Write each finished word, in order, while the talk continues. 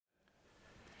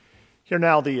Hear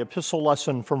now the epistle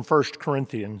lesson from 1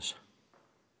 Corinthians.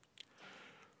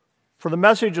 For the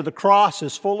message of the cross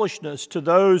is foolishness to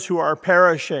those who are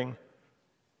perishing,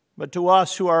 but to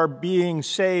us who are being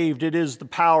saved it is the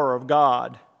power of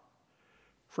God.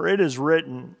 For it is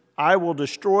written, I will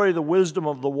destroy the wisdom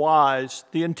of the wise,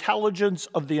 the intelligence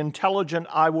of the intelligent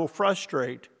I will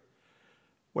frustrate.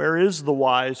 Where is the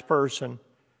wise person?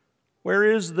 Where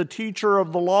is the teacher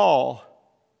of the law?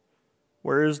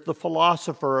 Where is the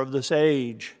philosopher of this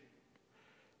age?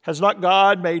 Has not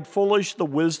God made foolish the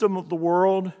wisdom of the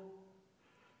world?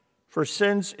 For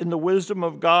since in the wisdom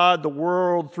of God the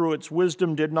world through its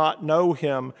wisdom did not know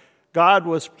him, God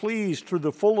was pleased through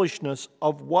the foolishness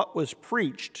of what was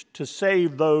preached to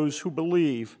save those who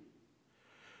believe.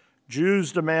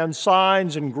 Jews demand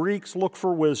signs and Greeks look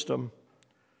for wisdom,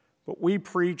 but we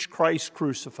preach Christ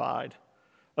crucified,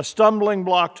 a stumbling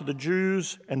block to the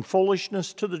Jews and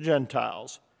foolishness to the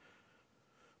Gentiles.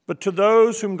 But to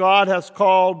those whom God hath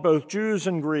called, both Jews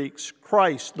and Greeks,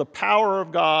 Christ, the power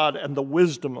of God and the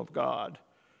wisdom of God.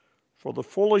 For the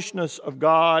foolishness of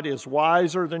God is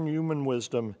wiser than human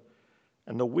wisdom,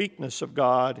 and the weakness of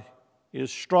God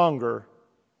is stronger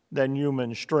than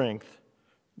human strength.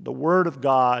 The word of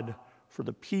God for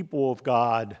the people of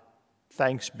God.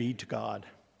 Thanks be to God.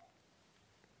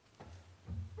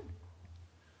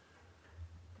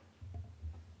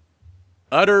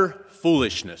 Utter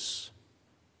foolishness.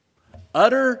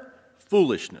 Utter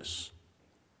foolishness.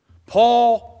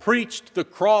 Paul preached the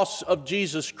cross of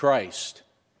Jesus Christ,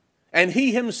 and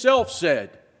he himself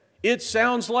said, it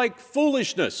sounds like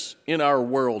foolishness in our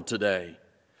world today.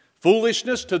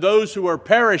 Foolishness to those who are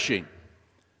perishing,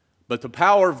 but the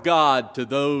power of God to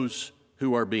those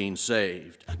who are being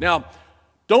saved. Now,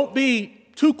 don't be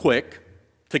too quick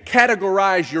to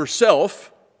categorize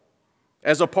yourself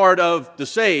as a part of the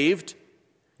saved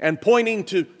and pointing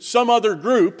to some other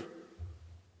group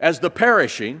as the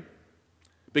perishing,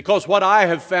 because what I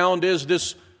have found is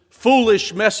this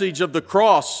foolish message of the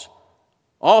cross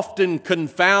often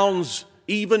confounds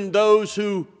even those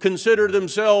who consider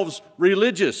themselves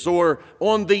religious or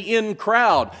on the in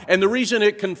crowd. And the reason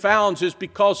it confounds is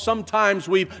because sometimes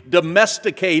we've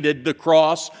domesticated the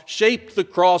cross, shaped the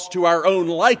cross to our own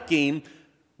liking,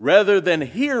 rather than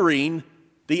hearing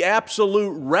the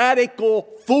absolute radical,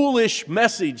 foolish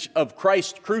message of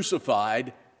Christ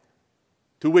crucified,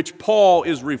 to which Paul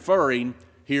is referring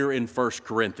here in 1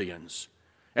 Corinthians.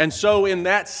 And so in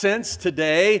that sense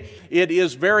today, it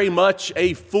is very much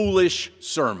a foolish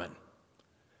sermon,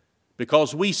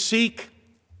 because we seek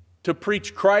to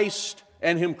preach Christ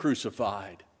and Him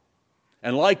crucified.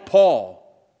 And like Paul,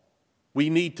 we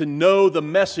need to know the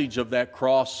message of that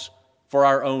cross for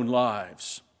our own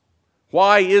lives.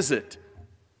 Why is it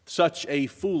such a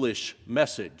foolish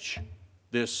message,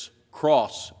 this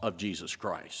cross of Jesus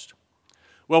Christ?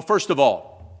 Well, first of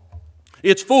all,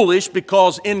 it's foolish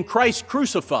because in Christ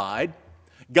crucified,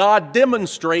 God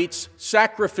demonstrates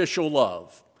sacrificial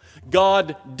love.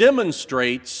 God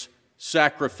demonstrates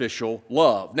sacrificial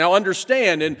love. Now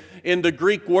understand, in the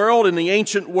Greek world, in the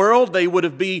ancient world, they would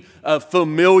have been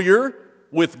familiar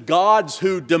with gods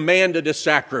who demanded a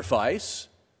sacrifice.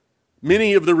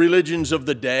 Many of the religions of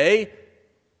the day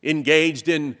engaged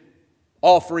in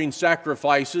offering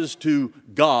sacrifices to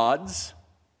gods.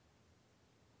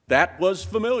 That was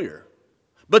familiar.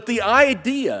 But the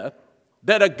idea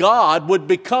that a god would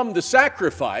become the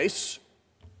sacrifice,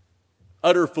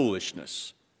 utter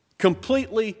foolishness,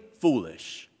 completely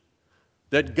foolish.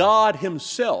 That God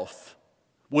Himself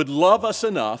would love us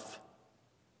enough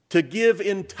to give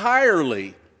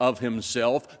entirely of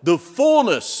Himself, the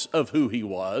fullness of who He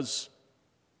was,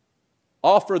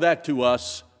 offer that to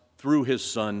us through His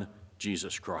Son,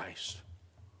 Jesus Christ.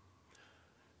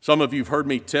 Some of you have heard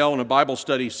me tell in a Bible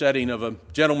study setting of a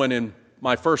gentleman in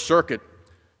my first circuit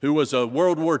who was a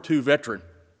World War II veteran.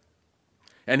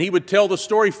 And he would tell the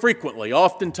story frequently,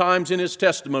 oftentimes in his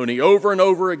testimony. Over and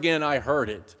over again I heard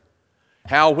it.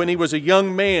 How when he was a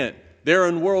young man there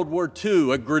in World War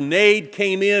II, a grenade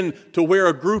came in to where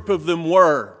a group of them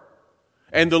were.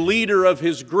 And the leader of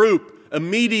his group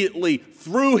immediately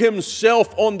threw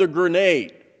himself on the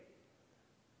grenade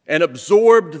and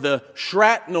absorbed the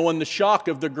shrapnel and the shock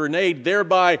of the grenade,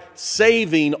 thereby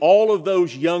saving all of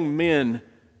those young men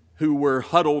who were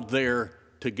huddled there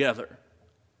together.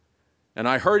 And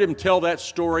I heard him tell that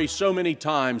story so many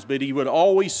times, but he would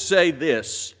always say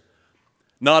this: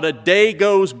 not a day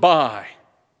goes by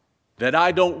that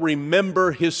I don't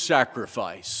remember His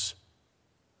sacrifice.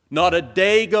 Not a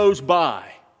day goes by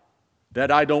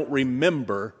that I don't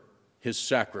remember His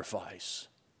sacrifice.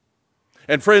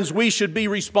 And friends, we should be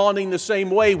responding the same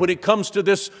way when it comes to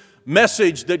this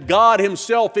message that God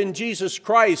Himself in Jesus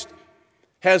Christ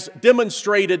has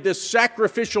demonstrated this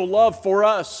sacrificial love for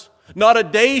us. Not a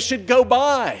day should go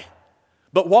by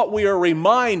but what we are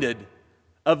reminded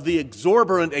of the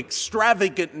exorbitant,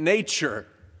 extravagant nature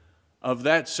of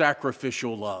that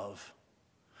sacrificial love.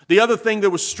 The other thing that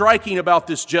was striking about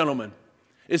this gentleman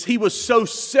is he was so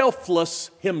selfless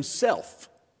himself.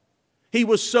 He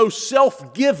was so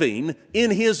self-giving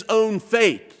in his own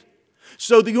faith.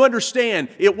 So do you understand,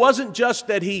 it wasn't just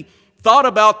that he thought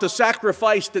about the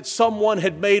sacrifice that someone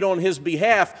had made on his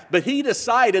behalf, but he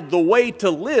decided the way to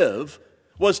live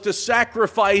was to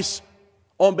sacrifice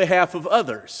on behalf of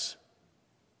others.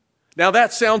 Now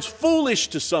that sounds foolish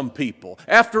to some people.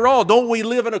 After all, don't we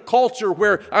live in a culture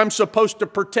where I'm supposed to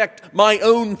protect my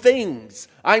own things?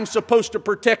 I'm supposed to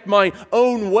protect my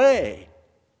own way.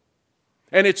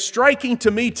 And it's striking to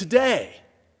me today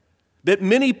that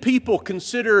many people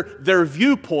consider their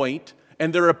viewpoint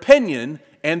and their opinion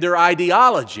and their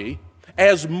ideology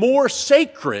as more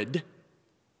sacred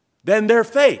than their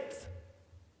faith.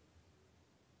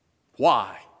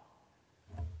 Why?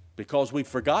 Because we've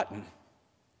forgotten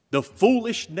the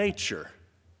foolish nature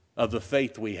of the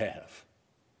faith we have.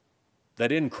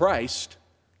 That in Christ,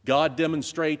 God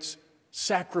demonstrates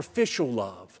sacrificial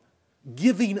love,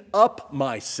 giving up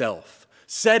myself,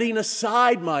 setting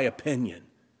aside my opinion,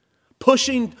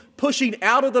 pushing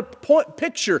out of the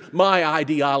picture my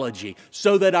ideology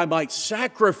so that I might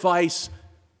sacrifice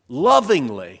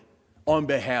lovingly on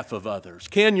behalf of others.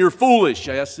 Ken, you're foolish.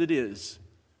 Yes, it is.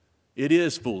 It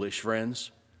is foolish,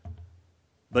 friends.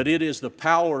 But it is the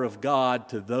power of God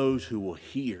to those who will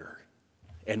hear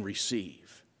and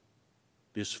receive.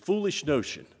 This foolish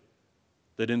notion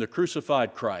that in the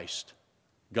crucified Christ,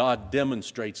 God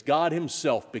demonstrates, God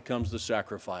Himself becomes the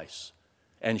sacrifice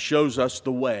and shows us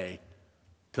the way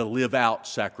to live out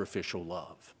sacrificial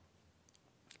love.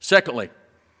 Secondly,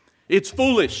 it's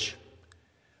foolish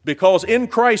because in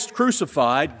Christ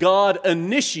crucified, God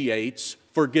initiates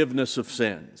forgiveness of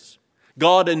sins.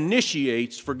 God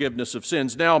initiates forgiveness of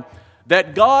sins. Now, that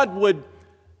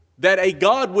a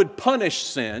God would punish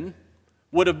sin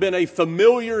would have been a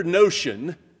familiar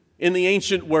notion in the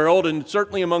ancient world and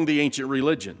certainly among the ancient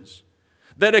religions.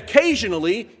 That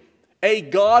occasionally a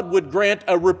God would grant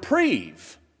a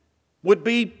reprieve would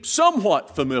be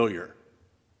somewhat familiar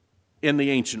in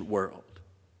the ancient world.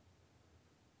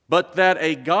 But that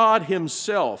a God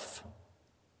Himself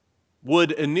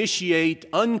would initiate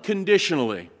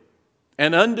unconditionally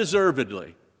and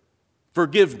undeservedly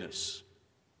forgiveness.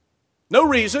 No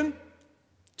reason,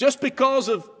 just because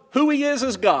of who He is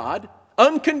as God,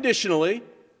 unconditionally,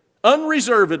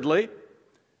 unreservedly,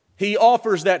 He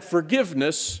offers that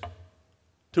forgiveness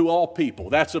to all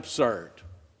people. That's absurd.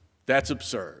 That's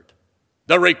absurd.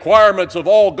 The requirements of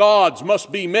all gods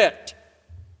must be met.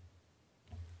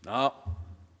 No,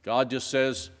 God just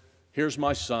says, here's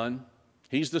my Son.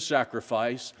 He's the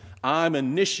sacrifice. I'm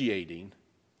initiating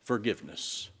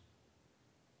forgiveness.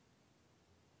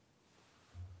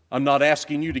 I'm not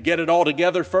asking you to get it all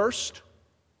together first.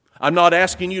 I'm not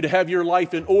asking you to have your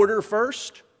life in order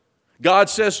first. God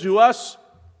says to us,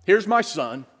 here's my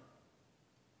Son.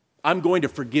 I'm going to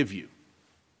forgive you.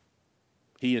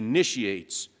 He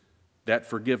initiates that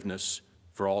forgiveness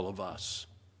for all of us.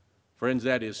 Friends,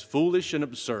 that is foolish and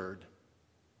absurd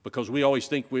because we always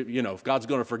think, if God's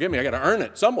going to forgive me, I got to earn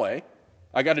it some way.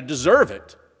 I got to deserve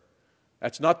it.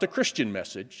 That's not the Christian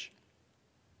message.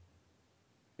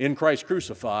 In Christ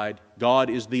crucified,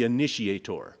 God is the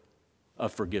initiator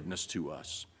of forgiveness to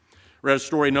us. Read a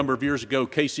story a number of years ago,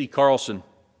 K.C. Carlson.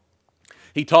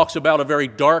 He talks about a very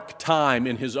dark time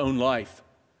in his own life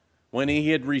when he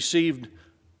had received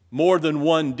more than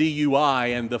one DUI,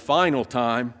 and the final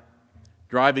time,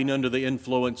 driving under the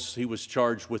influence, he was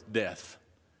charged with death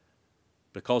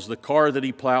because the car that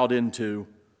he plowed into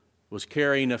was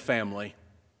carrying a family,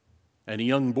 and a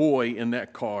young boy in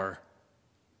that car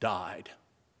died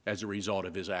as a result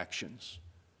of his actions.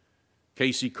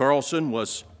 K.C. Carlson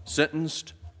was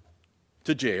sentenced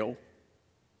to jail.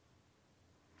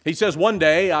 He says, one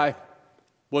day I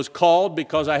was called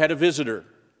because I had a visitor.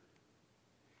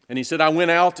 And he said, I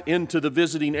went out into the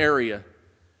visiting area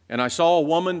and I saw a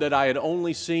woman that I had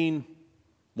only seen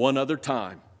one other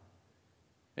time.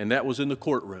 And that was in the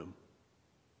courtroom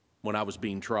when I was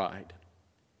being tried.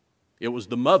 It was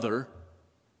the mother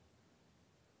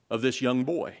of this young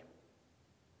boy.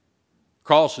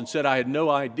 Carlson said, I had no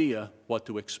idea what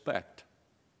to expect.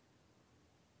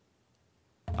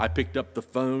 I picked up the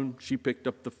phone, she picked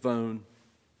up the phone.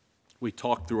 We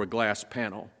talked through a glass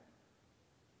panel.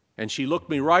 And she looked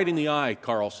me right in the eye,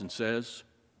 Carlson says.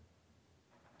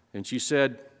 And she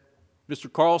said,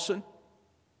 Mr. Carlson,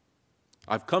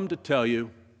 I've come to tell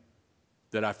you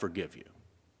that I forgive you.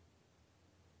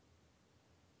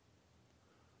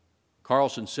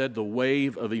 Carlson said the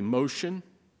wave of emotion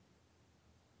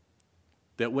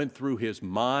that went through his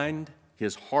mind,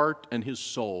 his heart, and his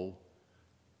soul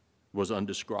was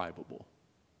undescribable.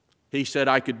 He said,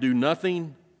 I could do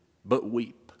nothing but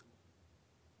weep.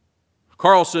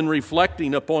 Carlson,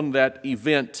 reflecting upon that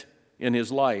event in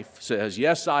his life, says,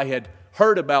 yes, I had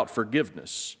heard about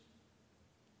forgiveness.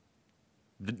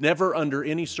 Never under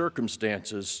any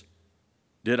circumstances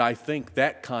did I think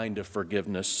that kind of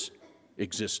forgiveness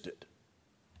existed.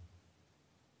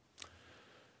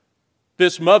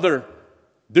 This mother,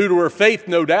 due to her faith,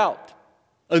 no doubt,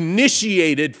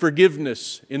 initiated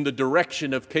forgiveness in the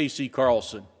direction of K.C.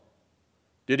 Carlson.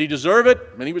 Did he deserve it?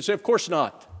 And he would say, of course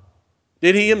not.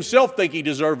 Did he himself think he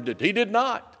deserved it? He did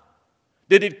not.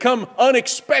 Did it come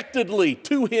unexpectedly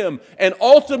to him and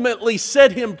ultimately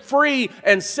set him free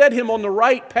and set him on the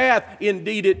right path?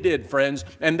 Indeed it did, friends.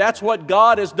 And that's what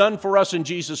God has done for us in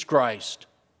Jesus Christ.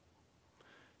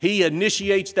 He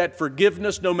initiates that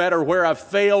forgiveness no matter where I've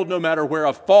failed, no matter where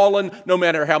I've fallen, no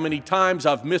matter how many times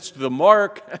I've missed the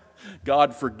mark.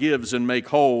 God forgives and makes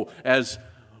whole. As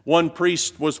one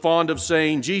priest was fond of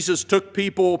saying, Jesus took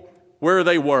people where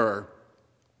they were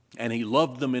and He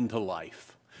loved them into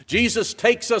life. Jesus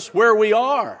takes us where we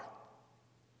are.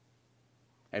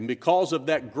 And because of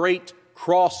that great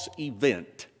cross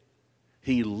event,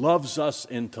 He loves us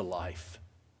into life.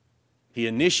 He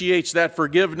initiates that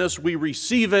forgiveness, we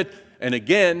receive it, and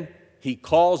again, He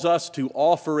calls us to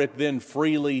offer it then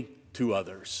freely to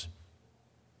others.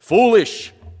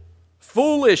 Foolish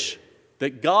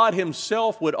that God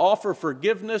Himself would offer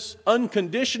forgiveness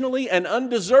unconditionally and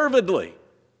undeservedly.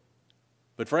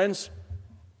 But friends,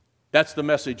 that's the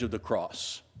message of the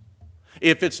cross.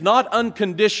 If it's not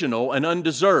unconditional and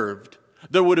undeserved,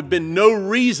 there would have been no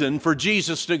reason for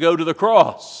Jesus to go to the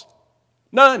cross.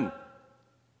 None.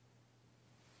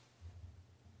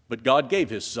 But God gave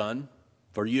His Son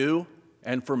for you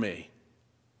and for me.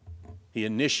 He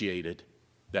initiated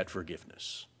that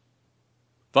forgiveness.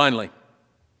 Finally,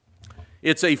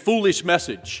 it's a foolish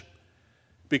message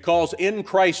because in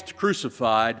Christ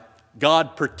crucified,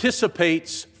 God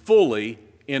participates fully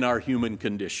in our human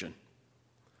condition.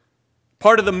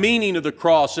 Part of the meaning of the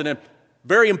cross, and a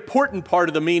very important part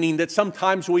of the meaning that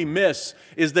sometimes we miss,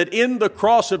 is that in the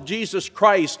cross of Jesus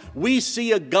Christ, we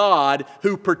see a God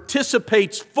who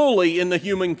participates fully in the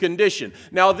human condition.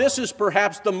 Now, this is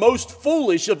perhaps the most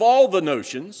foolish of all the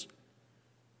notions.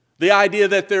 The idea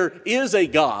that there is a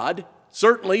God,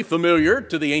 certainly familiar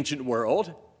to the ancient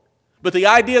world, but the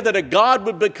idea that a God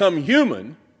would become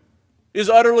human is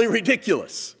utterly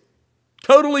ridiculous.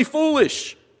 Totally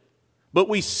foolish. But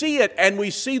we see it, and we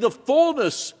see the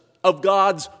fullness of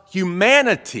God's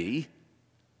humanity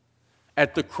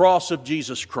at the cross of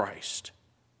Jesus Christ.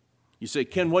 You say,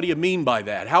 Ken, what do you mean by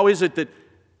that? How is it that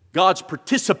God's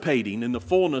participating in the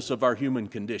fullness of our human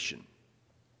condition?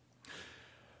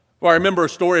 Well, I remember a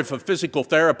story of a physical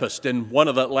therapist in one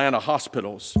of the Atlanta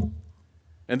hospitals.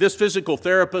 And this physical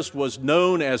therapist was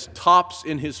known as tops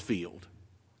in his field.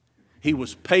 He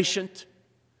was patient.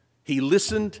 He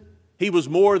listened. He was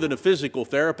more than a physical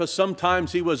therapist.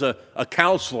 Sometimes he was a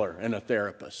counselor and a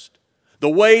therapist. The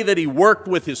way that he worked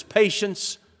with his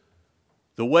patients,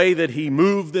 the way that he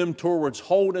moved them towards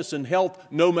wholeness and health,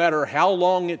 no matter how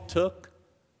long it took,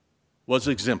 was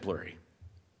exemplary.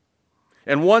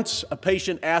 And once a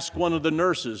patient asked one of the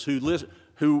nurses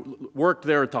who worked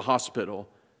there at the hospital,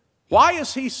 why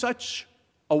is he such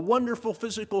a wonderful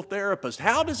physical therapist?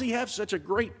 How does he have such a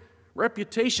great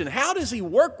reputation? How does he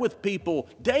work with people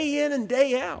day in and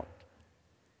day out?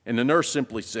 And the nurse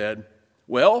simply said,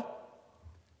 well,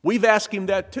 we've asked him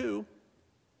that too.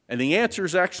 And the answer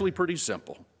is actually pretty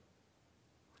simple.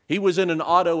 He was in an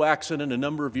auto accident a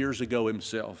number of years ago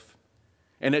himself.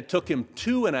 And it took him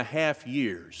 2.5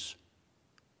 years,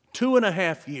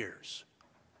 2.5 years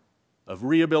of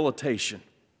rehabilitation,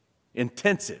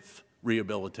 intensive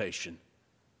rehabilitation,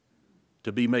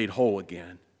 to be made whole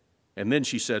again. And then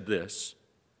she said this,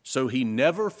 so he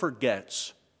never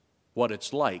forgets what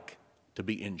it's like to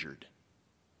be injured.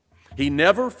 He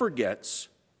never forgets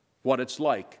what it's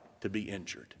like to be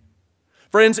injured.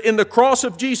 Friends, in the cross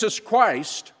of Jesus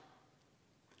Christ,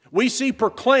 we see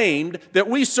proclaimed that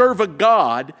we serve a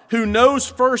God who knows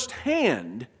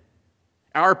firsthand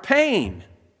our pain.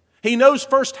 He knows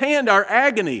firsthand our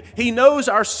agony. He knows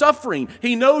our suffering.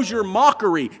 He knows your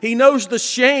mockery. He knows the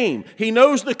shame. He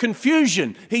knows the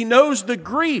confusion. He knows the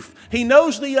grief. He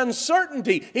knows the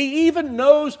uncertainty. He even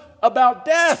knows about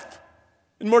death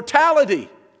and mortality.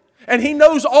 And He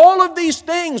knows all of these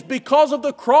things because of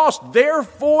the cross.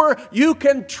 Therefore, you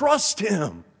can trust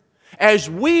Him. As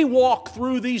we walk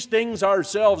through these things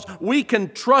ourselves, we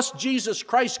can trust Jesus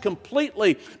Christ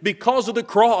completely because of the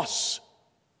cross.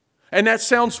 And that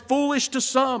sounds foolish to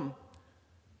some.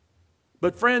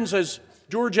 But friends, as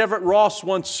George Everett Ross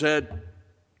once said,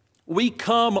 we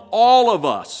come, all of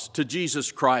us, to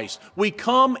Jesus Christ. We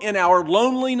come in our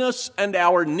loneliness and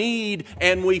our need,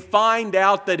 and we find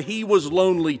out that He was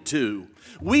lonely too.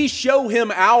 We show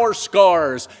Him our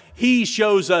scars. He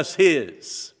shows us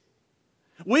His.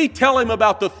 We tell Him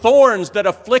about the thorns that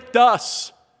afflict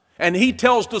us, and He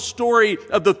tells the story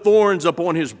of the thorns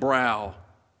upon His brow.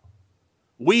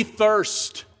 We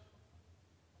thirst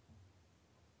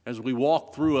as we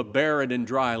walk through a barren and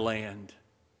dry land,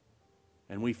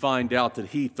 and we find out that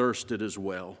He thirsted as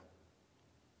well.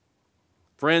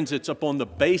 Friends, it's upon the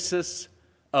basis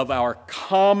of our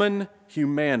common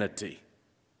humanity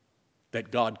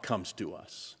that God comes to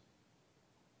us.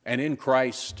 And in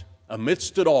Christ,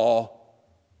 amidst it all,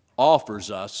 offers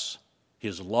us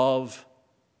His love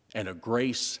and a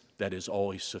grace that is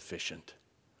always sufficient.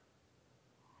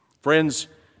 Friends,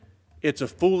 it's a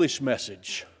foolish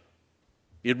message.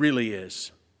 It really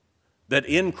is. That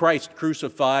in Christ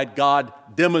crucified, God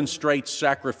demonstrates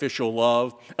sacrificial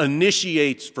love,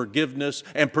 initiates forgiveness,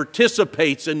 and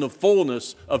participates in the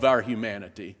fullness of our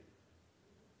humanity.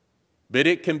 But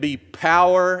it can be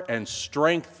power and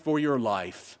strength for your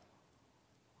life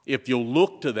if you'll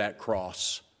look to that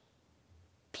cross,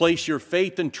 place your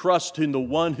faith and trust in the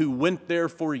one who went there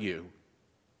for you,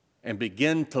 and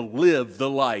begin to live the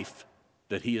life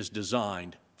that He has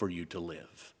designed for you to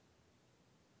live.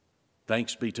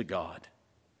 Thanks be to God.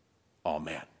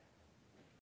 Amen.